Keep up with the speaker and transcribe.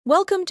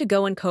Welcome to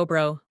Go and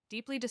Cobro.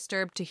 Deeply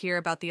disturbed to hear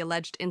about the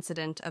alleged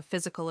incident of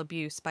physical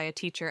abuse by a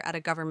teacher at a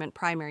government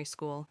primary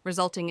school,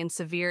 resulting in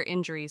severe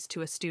injuries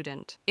to a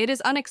student. It is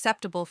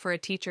unacceptable for a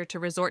teacher to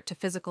resort to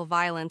physical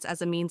violence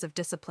as a means of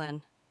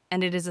discipline,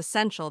 and it is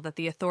essential that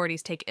the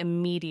authorities take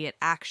immediate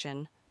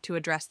action to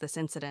address this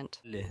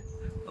incident.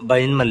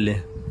 बाईन मारले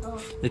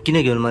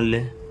किने घेऊन मारले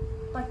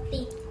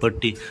पट्टी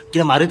पट्टी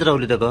किने मारीत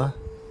रावली ताका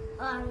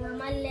हांगा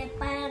मारले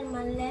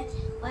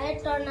पायार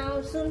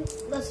तोंडावसून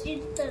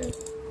घसरीत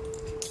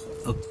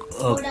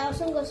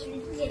बोर्डावसून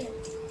घसरीत गेले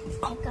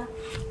एका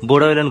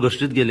बोर्डा वयल्यान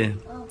घसरीत गेले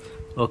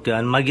ओके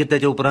आणि मागीर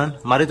त्याच्या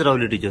उपरांत मारीत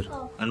रावली टीचर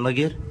आणि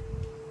मागीर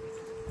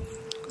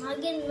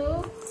मागीर न्हू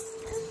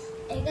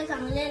एका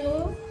सांगलें न्हू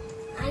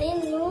आनी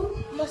न्हू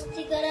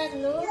मस्ती करात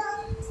न्हू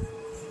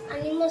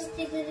आनी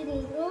मस्ती करीत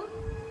न्हू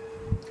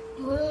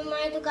म्हणून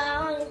मागीर तुका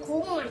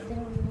खूब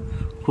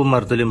मारतले खूप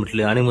मारतले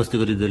म्हटले आणि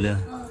मस्ती करीत जाल्या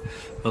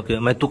ओके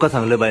मागीर तुका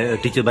सांगले बाय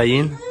टीचर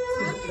बाईन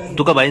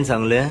तुका बाईन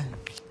सांगले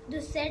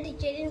दुसऱ्या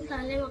टिचरीन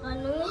सांगलें म्हाका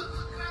न्हू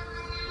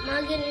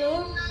मागीर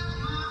न्हू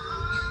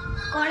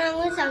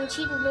कोणाकूय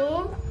सांगशीत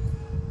न्हू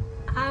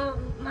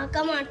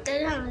म्हाका मारतले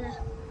सांगला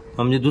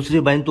म्हणजे दुसरी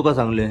बाईन तुका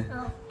सांगले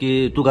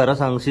की तू घरा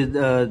सांगशीत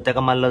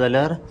ताका मारला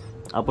जाल्यार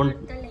आपण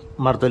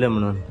मारतले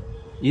म्हणून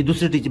ही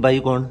दुसरी टीचर बाई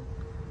कोण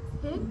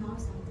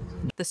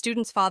The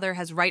student's father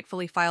has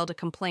rightfully filed a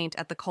complaint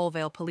at the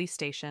Colville police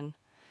station,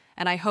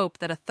 and I hope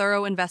that a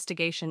thorough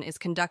investigation is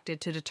conducted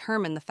to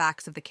determine the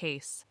facts of the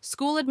case.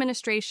 School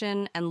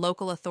administration and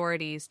local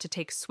authorities to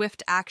take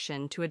swift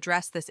action to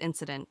address this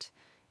incident,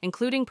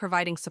 including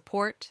providing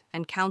support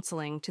and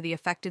counseling to the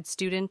affected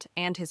student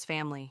and his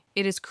family.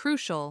 It is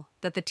crucial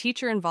that the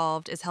teacher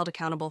involved is held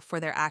accountable for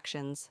their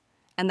actions,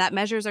 and that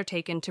measures are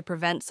taken to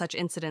prevent such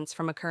incidents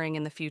from occurring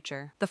in the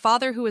future. The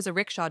father, who is a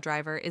rickshaw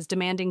driver, is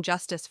demanding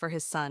justice for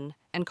his son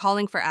and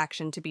calling for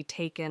action to be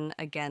taken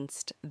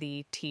against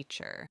the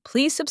teacher.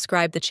 Please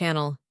subscribe the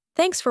channel.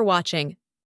 Thanks for watching.